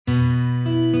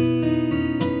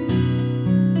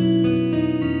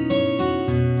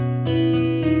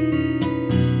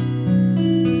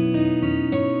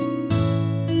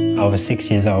was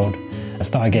 6 years old, I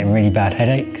started getting really bad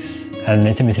headaches, and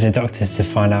they took me to the doctors to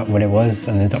find out what it was,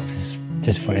 and the doctors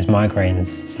just thought it was migraines,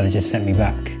 so they just sent me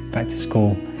back to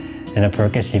school, and I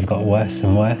progressively got worse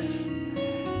and worse,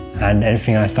 and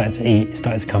everything I started to eat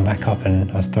started to come back up, and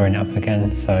I was throwing it up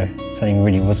again, so something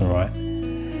really wasn't right.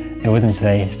 It wasn't until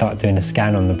they started doing a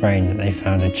scan on the brain that they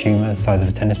found a tumour the size of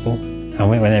a tennis ball, and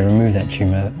when they removed that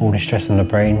tumour, all the stress on the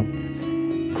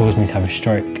brain caused me to have a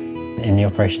stroke in the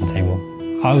operation table.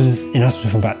 I was in hospital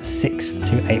for about 6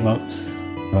 to 8 months.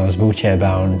 I was wheelchair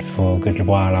bound for a good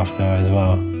while after as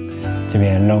well. It took me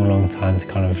a long time to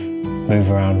kind of move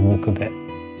around, walk a bit.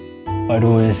 I'd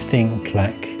always think,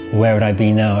 like, where would I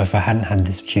be now if I hadn't had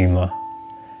this tumour?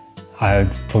 I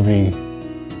would probably,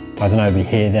 I don't know, be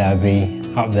here, there, I'd be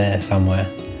up there somewhere,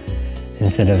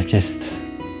 instead of just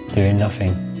doing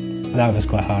nothing. That was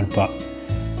quite hard, but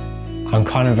I'm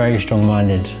kind of very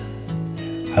strong-minded.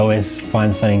 I always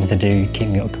find something to do, keep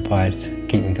me occupied,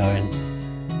 keep me going.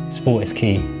 Sport is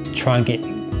key. Try and get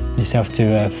yourself to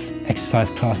exercise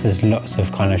classes, lots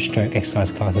of kind of stroke exercise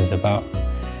classes about.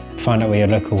 Find out where your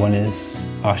local one is,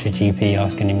 ask your GP,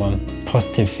 ask anyone.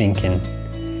 Positive thinking.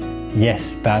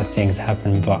 Yes, bad things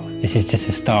happen, but this is just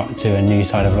a start to a new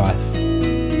side of life.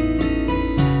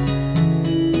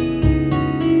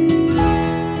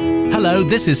 Hello,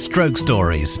 this is Stroke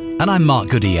Stories, and I'm Mark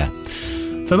Goodyear.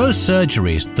 For most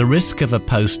surgeries, the risk of a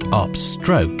post-op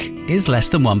stroke is less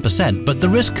than 1%, but the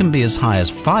risk can be as high as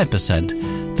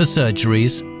 5% for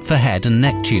surgeries for head and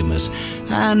neck tumours,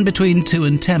 and between 2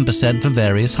 and 10% for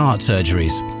various heart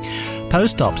surgeries.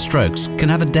 Post-op strokes can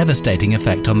have a devastating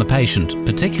effect on the patient,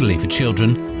 particularly for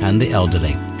children and the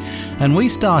elderly. And we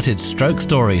started Stroke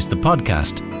Stories, the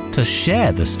podcast, to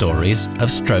share the stories of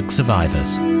stroke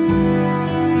survivors.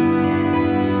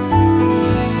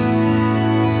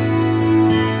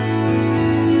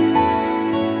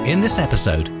 In this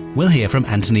episode, we'll hear from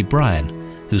Anthony Bryan,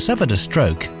 who suffered a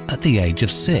stroke at the age of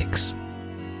 6.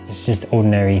 It's just an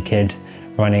ordinary kid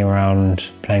running around,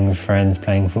 playing with friends,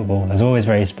 playing football. I was always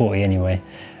very sporty anyway,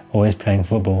 always playing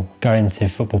football, going to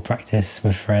football practice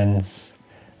with friends,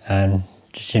 and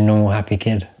just a normal happy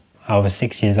kid. I was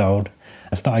 6 years old.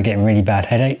 I started getting really bad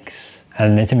headaches,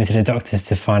 and they took me to the doctors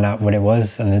to find out what it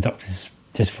was, and the doctors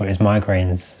just thought it was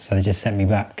migraines, so they just sent me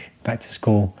back to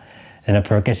school. And I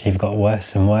progressively got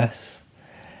worse and worse.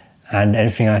 And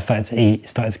everything I started to eat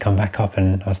started to come back up,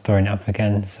 and I was throwing it up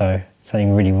again, so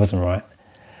something really wasn't right.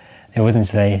 It wasn't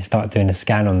until they started doing a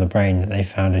scan on the brain that they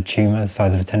found a tumour the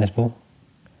size of a tennis ball.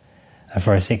 And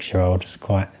for a 6-year-old, it's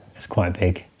quite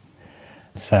big.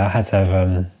 So I had to have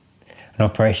an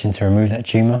operation to remove that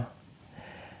tumour.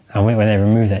 And when they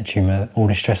removed that tumour, all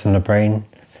the stress on the brain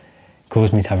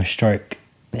caused me to have a stroke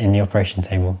in the operation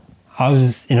table. I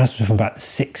was in hospital for about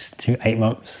 6 to 8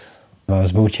 months. I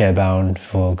was wheelchair bound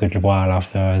for a good while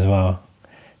after as well.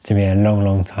 It took me a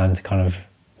long time to kind of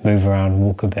move around,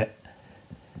 walk a bit.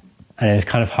 And it was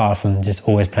kind of hard from just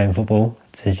always playing football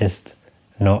to just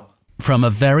not. From a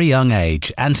very young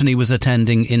age, Anthony was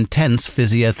attending intense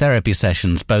physiotherapy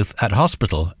sessions both at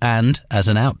hospital and as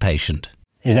an outpatient.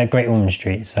 It was at Great Ormond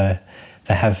Street, so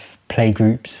they have play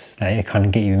groups that they kind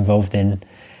of get you involved in,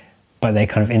 but they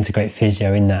kind of integrate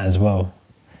physio in that as well.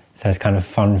 So it's kind of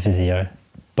fun physio.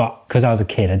 But because I was a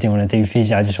kid, I didn't want to do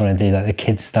physio, I just want to do like the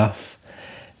kids stuff,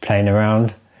 playing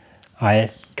around.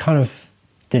 I kind of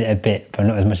did it a bit, but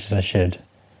not as much as I should.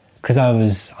 Because I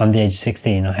was under the age of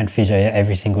 16, I had physio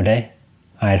every single day.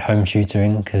 I had home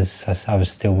tutoring because I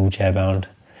was still wheelchair bound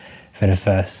for the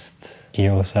first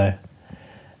year or so.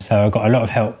 So I got a lot of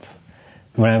help.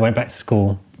 When I went back to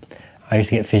school, I used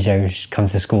to get physio come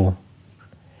to school.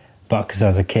 But because I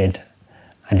was a kid,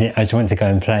 I just wanted to go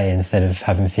and play instead of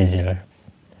having physio.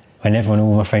 When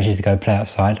all my friends used to go play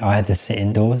outside, I had to sit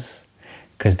indoors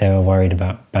because they were worried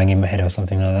about banging my head or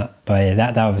something like that. But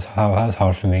yeah, that was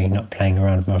hard for me, not playing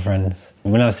around with my friends.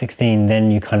 When I was 16, then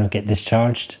you kind of get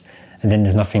discharged, and then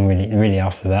there's nothing really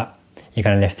after that. You're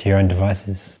kind of left to your own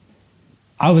devices.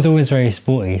 I was always very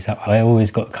sporty, so I always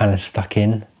got kind of stuck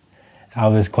in. I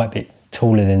was quite a bit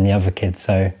taller than the other kids,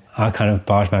 so I kind of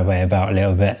barged my way about a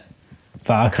little bit.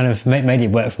 But I kind of made it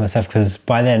work for myself because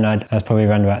by then I was probably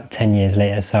around about 10 years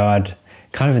later, so I'd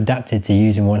kind of adapted to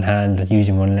using one hand,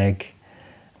 using one leg,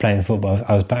 playing football.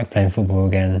 I was back playing football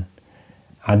again.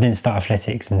 I didn't start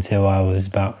athletics until I was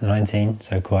about 19,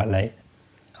 so quite late.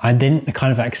 I didn't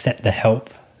kind of accept the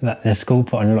help that the school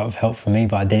put on a lot of help for me,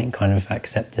 but I didn't kind of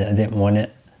accept it, I didn't want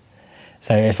it.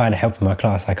 So if I had help in my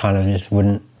class, I kind of just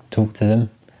wouldn't talk to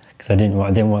them because I didn't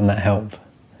want that help.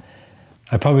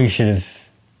 I probably should have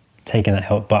taken that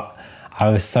help, but I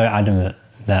was so adamant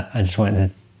that I just wanted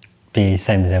to be the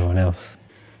same as everyone else.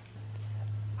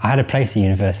 I had a place at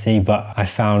university, but I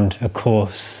found a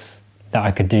course that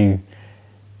I could do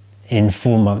in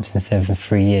 4 months instead of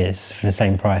 3 years for the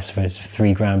same price. It was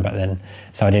 £3,000 back then.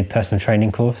 So I did personal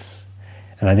training course,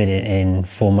 and I did it in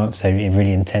 4 months, so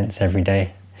really intense every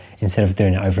day, instead of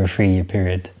doing it over a 3-year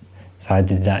period. So I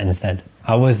did that instead.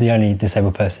 I was the only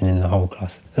disabled person in the whole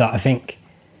class. Like, I think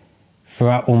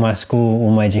throughout all my school,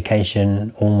 all my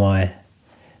education, all my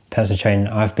personal training,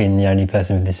 I've been the only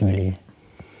person with disability.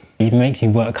 It makes me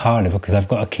work harder because I've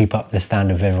got to keep up the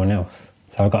standard of everyone else.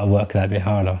 So I've got to work that bit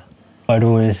harder. I'd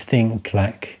always think,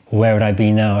 like, where would I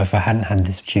be now if I hadn't had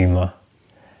this tumour?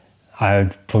 I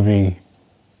would probably,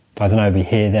 I don't know, be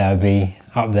here, there, I'd be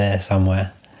up there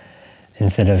somewhere,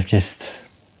 instead of just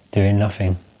doing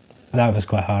nothing. That was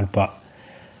quite hard, but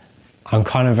I'm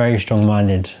kind of very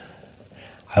strong-minded.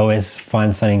 I always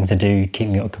find something to do, keep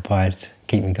me occupied,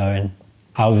 keep me going.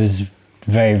 I was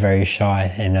very, very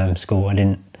shy in school.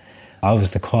 I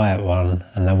was the quiet one,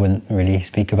 and I wouldn't really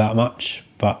speak about much,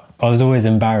 but I was always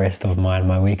embarrassed of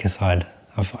my weaker side.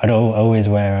 I'd always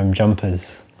wear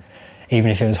jumpers. Even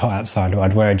if it was hot outside,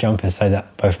 I'd wear a jumper so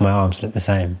that both my arms looked the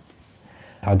same.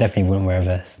 I definitely wouldn't wear a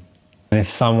vest. If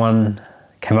someone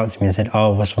came up to me and said,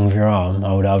 "Oh, what's wrong with your arm?"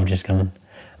 I would just go,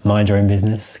 "Mind your own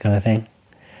business," kind of thing.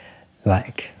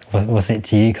 Like, what's it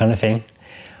to you, kind of thing.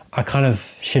 I kind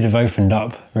of should have opened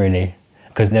up, really,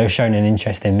 because they were showing an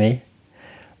interest in me.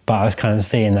 But I was kind of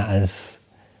seeing that as,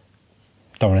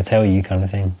 don't want to tell you, kind of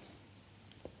thing.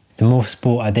 The more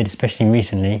sport I did, especially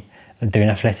recently, doing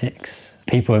athletics,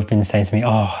 people have been saying to me,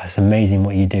 "Oh, it's amazing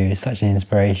what you do, it's such an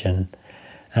inspiration."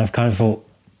 And I've kind of thought,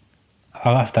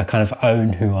 I'll have to kind of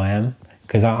own who I am,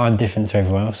 because I'm different to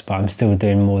everyone else, but I'm still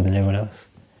doing more than everyone else.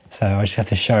 So I just have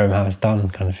to show them how it's done,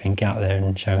 kind of thing, get out there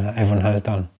and show everyone how it's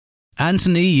done.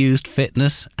 Anthony used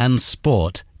fitness and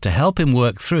sport to help him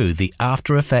work through the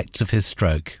after effects of his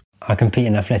stroke. I compete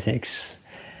in athletics.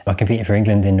 I competed for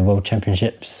England in the World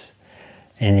Championships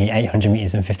in the 800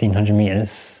 metres and 1500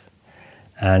 metres.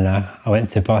 And I went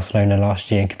to Barcelona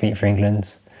last year and competed for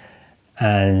England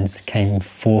and came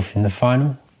 4th in the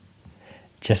final,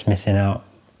 just missing out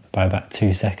by about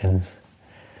 2 seconds.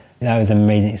 That was an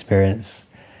amazing experience.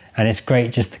 And it's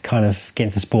great just to kind of get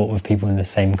into sport with people in the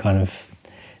same kind of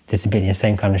disability, the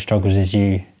same kind of struggles as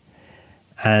you.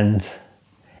 And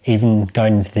even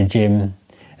going into the gym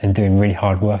and doing really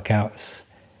hard workouts,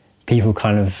 people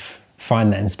kind of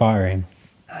find that inspiring.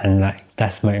 And like,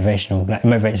 that's motivational. Like, it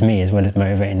motivates me as well as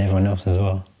motivating everyone else as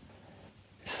well.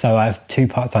 So I have 2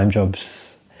 part-time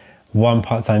jobs. One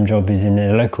part-time job is in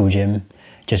a local gym,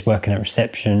 just working at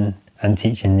reception and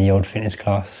teaching the old fitness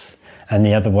class. And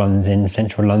the other one's in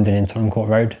central London in Tottenham Court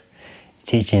Road,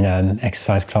 teaching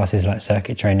exercise classes like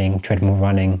circuit training, treadmill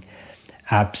running,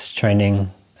 abs training,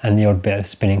 and the odd bit of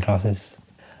spinning classes.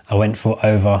 I went for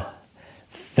over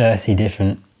 30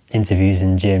 different interviews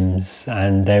in gyms,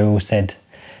 and they all said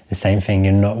the same thing: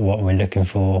 "You're not what we're looking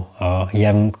for," or "You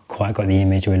haven't quite got the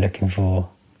image we're looking for."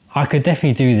 I could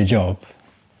definitely do the job,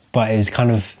 but it was kind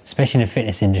of, especially in the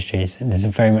fitness industry, there's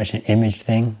very much an image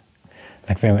thing,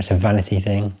 like very much a vanity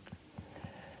thing.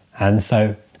 And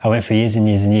so I went for years and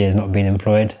years and years not being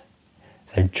employed.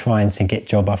 So trying to get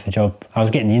job after job. I was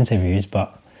getting the interviews,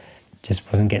 but just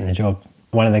wasn't getting the job.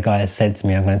 One of the guys said to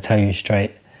me, "I'm going to tell you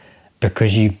straight,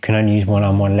 because you can only use one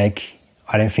arm, one leg,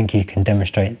 I don't think you can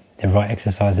demonstrate the right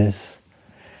exercises."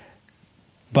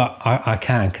 But I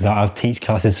can, because I've teach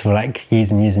classes for like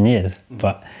years and years and years.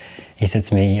 But he said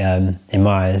to me, in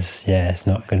my eyes, "Yeah, it's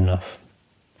not good enough."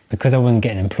 Because I wasn't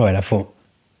getting employed, I thought,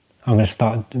 I'm going to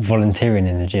start volunteering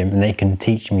in the gym, and they can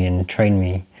teach me and train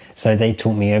me. So they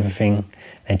taught me everything.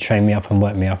 They trained me up and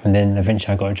worked me up, and then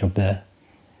eventually I got a job there.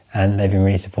 And they've been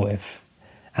really supportive.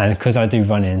 And because I do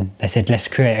running, they said, "Let's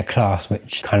create a class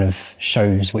which kind of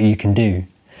shows what you can do."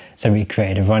 So we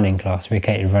created a running class. We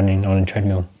created running on a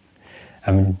treadmill.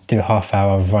 And we do a half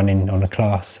hour of running on a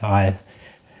class. I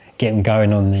get them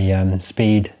going on the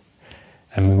speed,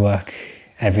 and we work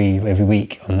every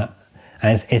week on that.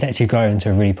 And it's actually grown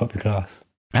to a really popular class.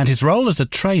 And his role as a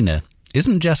trainer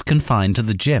isn't just confined to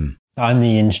the gym. I'm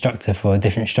the instructor for a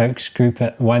different strokes group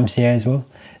at YMCA as well.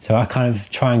 So I kind of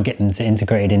try and get them to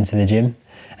integrate it into the gym.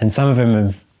 And some of them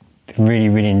have really,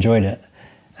 really enjoyed it.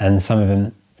 And some of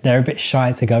them, they're a bit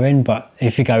shy to go in, but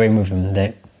if you go in with them,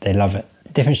 they love it.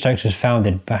 Different Strokes was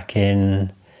founded back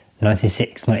in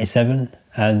 96, 97.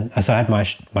 And so I had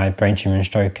my brain tumour and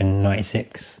stroke in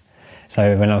 96.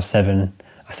 So when I was 7,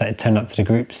 I started turning up to the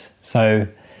groups. So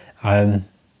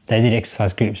they did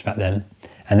exercise groups back then,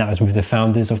 and that was with the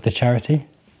founders of the charity.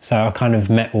 So I kind of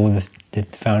met all the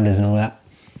founders and all that.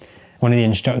 One of the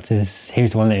instructors, he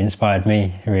was the one that inspired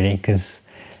me, really, because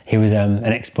he was an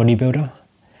ex-bodybuilder,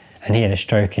 and he had a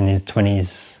stroke in his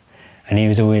 20s, and he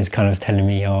was always kind of telling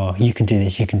me, oh, you can do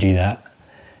this, you can do that.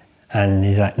 And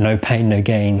he's like, no pain, no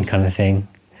gain kind of thing.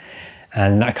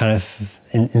 And that kind of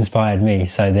inspired me.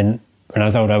 So then when I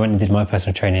was older, I went and did my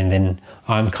personal training, then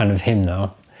I'm kind of him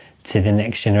now to the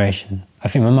next generation. I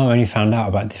think my mum only found out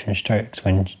about different strokes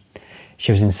when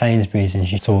she was in Sainsbury's and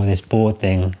she saw this board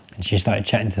thing and she started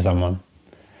chatting to someone.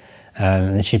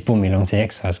 And she brought me along to the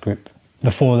exercise group.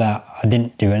 Before that, I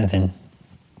didn't do anything.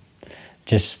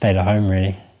 Just stayed at home,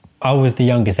 really. I was the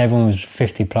youngest. Everyone was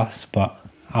 50 plus, but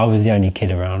I was the only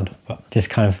kid around. But just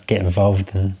kind of get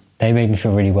involved, and they made me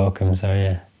feel really welcome, so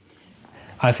yeah.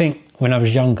 I think when I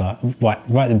was younger, right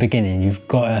at the beginning, you've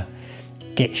got to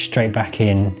get straight back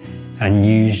in and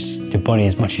use your body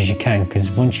as much as you can, because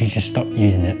once you just stop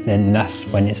using it, then that's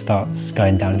when it starts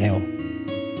going downhill.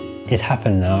 It's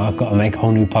happened now. I've got to make a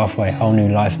whole new pathway, a whole new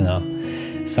life now.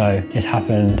 So it's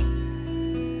happened.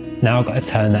 Now I've got to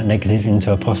turn that negative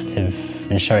into a positive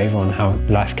and show everyone how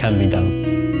life can be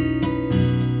done.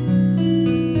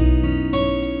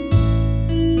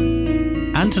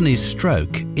 Anthony's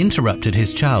stroke interrupted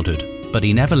his childhood, but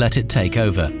he never let it take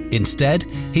over. Instead,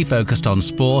 he focused on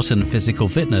sport and physical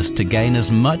fitness to gain as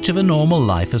much of a normal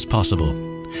life as possible.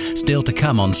 Still to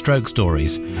come on Stroke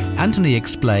Stories, Anthony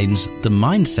explains the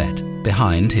mindset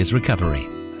behind his recovery.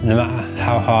 No matter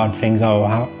how hard things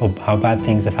are or how bad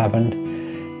things have happened,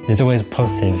 there's always a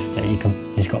positive that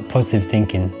you've got positive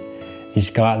thinking. You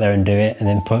just go out there and do it, and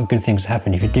then good things will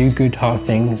happen. If you do good, hard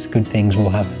things, good things will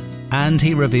happen. And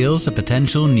he reveals a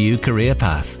potential new career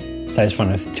path. So it's in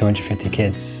front of 250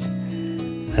 kids,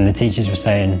 and the teachers were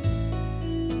saying,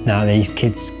 now these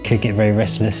kids could get very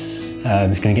restless.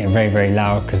 It's going to get very, very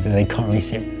loud because they can't really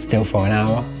sit still for an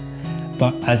hour.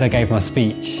 But as I gave my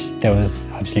speech, there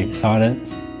was absolute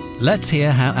silence. Let's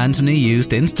hear how Anthony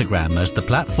used Instagram as the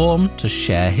platform to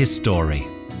share his story.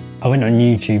 I went on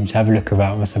YouTube to have a look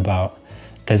about what's about.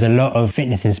 There's a lot of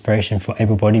fitness inspiration for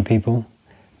able-bodied people,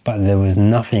 but there was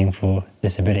nothing for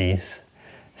disabilities.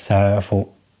 So I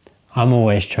thought, I'm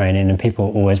always training and people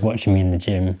are always watching me in the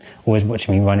gym, always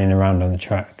watching me running around on the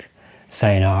track,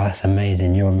 saying, oh, that's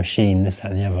amazing, you're a machine, this,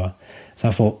 that and the other. So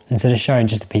I thought, instead of showing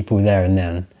just the people there and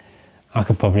then, I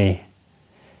could probably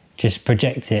just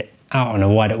project it out on a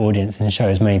wider audience and show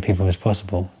as many people as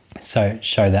possible. So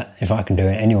show that if I can do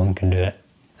it, anyone can do it.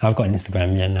 I've got an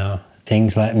Instagram now.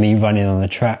 Things like me running on the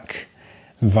track,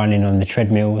 running on the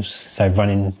treadmills, so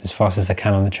running as fast as I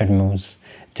can on the treadmills,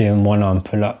 doing one-arm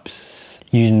pull-ups,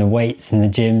 using the weights in the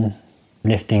gym,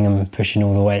 lifting and pushing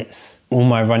all the weights. All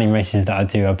my running races that I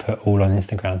do, I put all on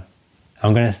Instagram.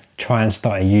 I'm going to try and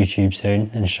start a YouTube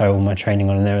soon and show all my training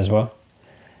on there as well.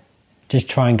 Just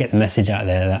try and get the message out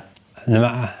there that no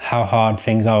matter how hard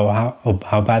things are or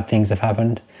how bad things have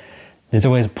happened, there's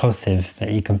always a positive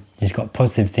that you've got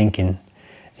positive thinking.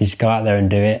 You just go out there and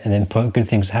do it, and then good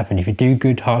things will happen. If you do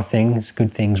good, hard things,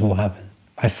 good things will happen.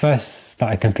 I first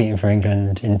started competing for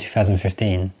England in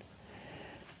 2015.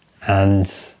 And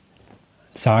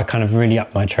so I kind of really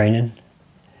upped my training.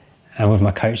 And with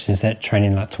my coach, instead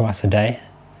training like twice a day.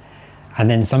 And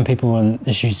then some people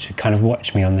used to kind of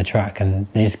watch me on the track, and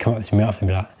they used to come up to me after and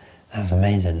be like, that was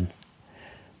amazing.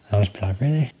 And I was like,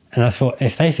 really? And I thought,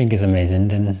 if they think it's amazing,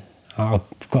 then I've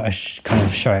got to kind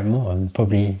of show it more. And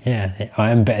probably, yeah,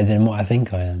 I am better than what I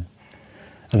think I am.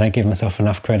 I don't give myself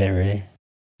enough credit, really.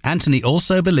 Anthony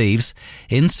also believes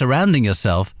in surrounding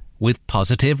yourself with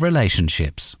positive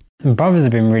relationships. My brothers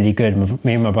have been really good.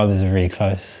 Me and my brothers are really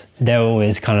close. They'll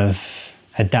always kind of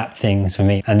adapt things for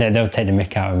me, and they'll take the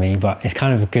mick out of me, but it's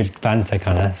kind of a good banter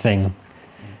kind of thing.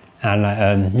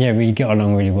 And we get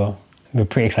along really well. We're a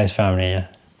pretty close family, yeah.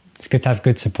 It's good to have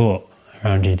good support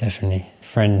around you, definitely.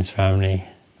 Friends, family.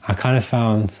 I kind of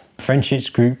found friendships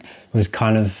group was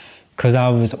kind of, because I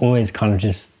was always kind of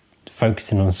just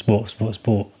focusing on sport.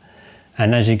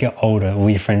 And as you get older, all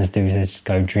your friends do is just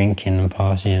go drinking and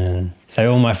partying. And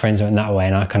so all my friends went that way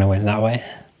and I kind of went that way.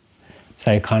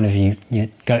 So kind of you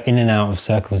go in and out of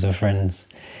circles of friends.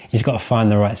 You just got to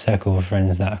find the right circle of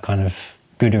friends that are kind of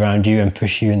good around you and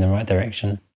push you in the right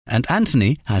direction. And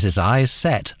Anthony has his eyes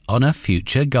set on a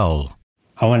future goal.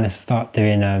 I want to start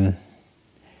doing,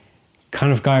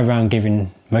 kind of go around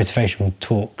giving motivational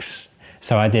talks.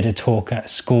 So I did a talk at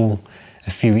school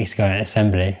a few weeks ago at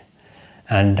Assembly,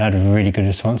 and I had a really good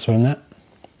response from that.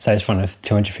 So it's in front of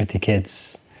 250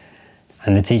 kids.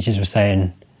 And the teachers were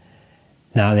saying,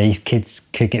 now these kids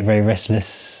could get very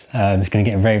restless. It's going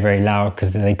to get very, very loud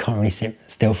because they can't really sit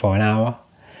still for an hour.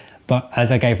 But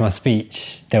as I gave my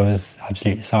speech, there was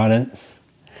absolute silence.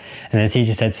 And the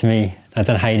teacher said to me, I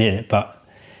don't know how you did it, but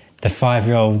the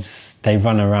 5-year-olds, they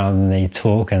run around and they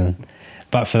talk, and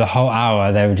But for the whole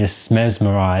hour, they were just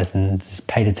mesmerised and just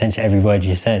paid attention to every word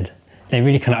you said. They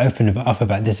really kind of opened up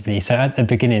about disability. So at the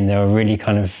beginning, they were really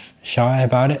kind of shy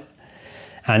about it.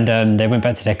 And they went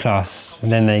back to their class,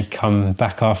 and then they come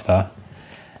back after.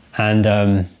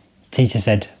 And teacher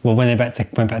said, well, when they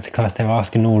went back to class, they were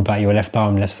asking all about your left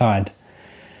arm, left side.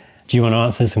 Do you want to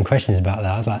answer some questions about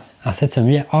that? I said to them,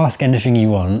 yeah, ask anything you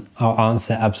want. I'll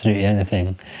answer absolutely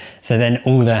anything. So then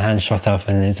all their hands shot up,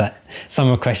 and it's like, some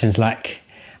of the questions like,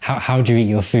 how do you eat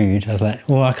your food? I was like,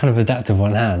 well, I kind of adapted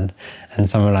one hand. And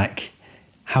some were like,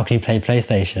 how can you play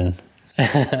PlayStation?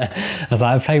 I was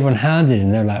like, I play one-handed,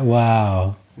 and they're like,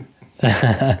 wow.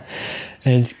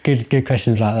 There's good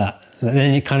questions like that. But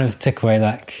then it kind of took away,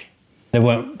 like, they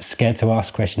weren't scared to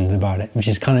ask questions about it, which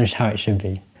is kind of how it should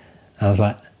be. I was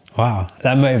like, wow,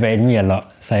 that motivated me a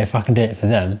lot. So if I can do it for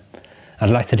them, I'd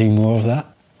like to do more of that.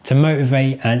 To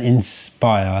motivate and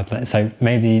inspire, so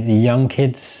maybe the young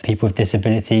kids, people with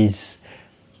disabilities,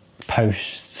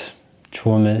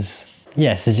 post-traumas.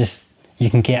 Yes, it's just, you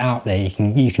can get out there,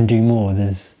 you can do more.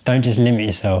 Don't just limit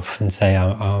yourself and say,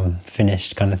 I'm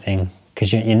finished kind of thing,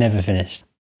 because you're never finished.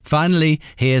 Finally,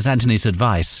 here's Anthony's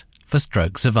advice for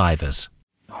stroke survivors.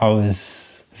 I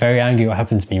was very angry what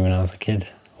happened to me when I was a kid.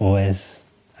 Always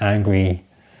angry,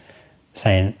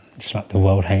 saying just like the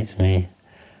world hates me.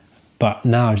 But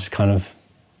now just kind of,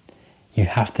 you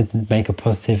have to make a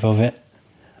positive of it.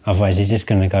 Otherwise you're just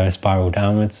going to go a spiral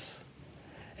downwards,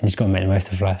 and you've got to make the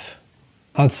most of life.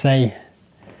 I'd say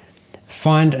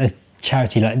find a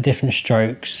charity like Different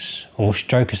Strokes or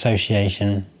Stroke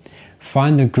Association.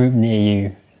 Find the group near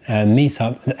you, meet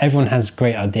up. Everyone has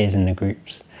great ideas in the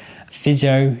groups.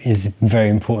 Physio is very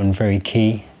important, very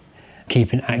key.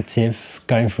 Keeping active,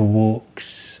 going for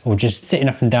walks, or just standing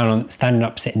up,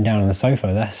 sitting down on the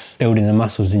sofa. That's building the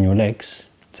muscles in your legs.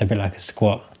 It's a bit like a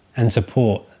squat. And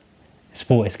support.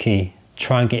 Sport is key.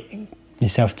 Try and get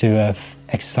yourself to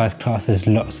exercise classes,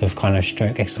 lots of kind of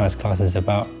stroke exercise classes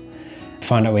about.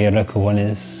 Find out where your local one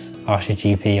is. Ask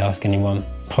your GP, ask anyone.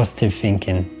 Positive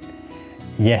thinking.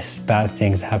 Yes, bad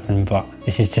things happen, but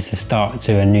this is just the start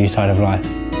to a new side of life.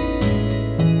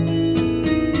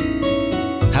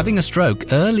 Having a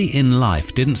stroke early in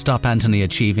life didn't stop Anthony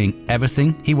achieving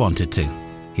everything he wanted to.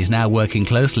 He's now working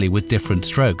closely with Different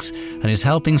Strokes and is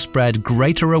helping spread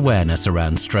greater awareness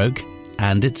around stroke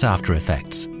and its after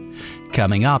effects.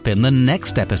 Coming up in the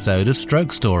next episode of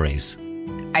Stroke Stories.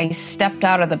 I stepped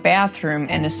out of the bathroom,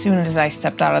 and as soon as I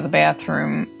stepped out of the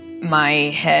bathroom,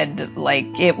 my head,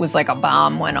 it was like a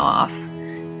bomb went off,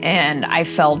 and I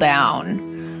fell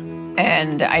down,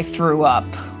 and I threw up.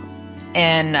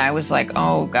 And I was like,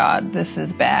 oh God, this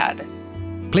is bad.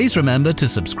 Please remember to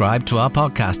subscribe to our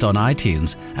podcast on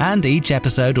iTunes, and each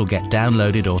episode will get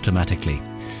downloaded automatically.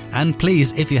 And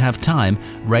please, if you have time,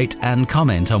 rate and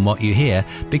comment on what you hear,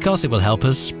 because it will help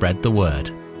us spread the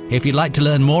word. If you'd like to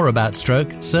learn more about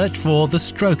stroke, search for the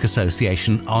Stroke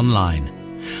Association online.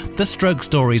 The Stroke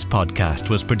Stories podcast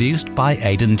was produced by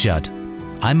Aidan Judd.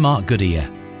 I'm Mark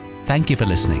Goodyear. Thank you for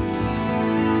listening.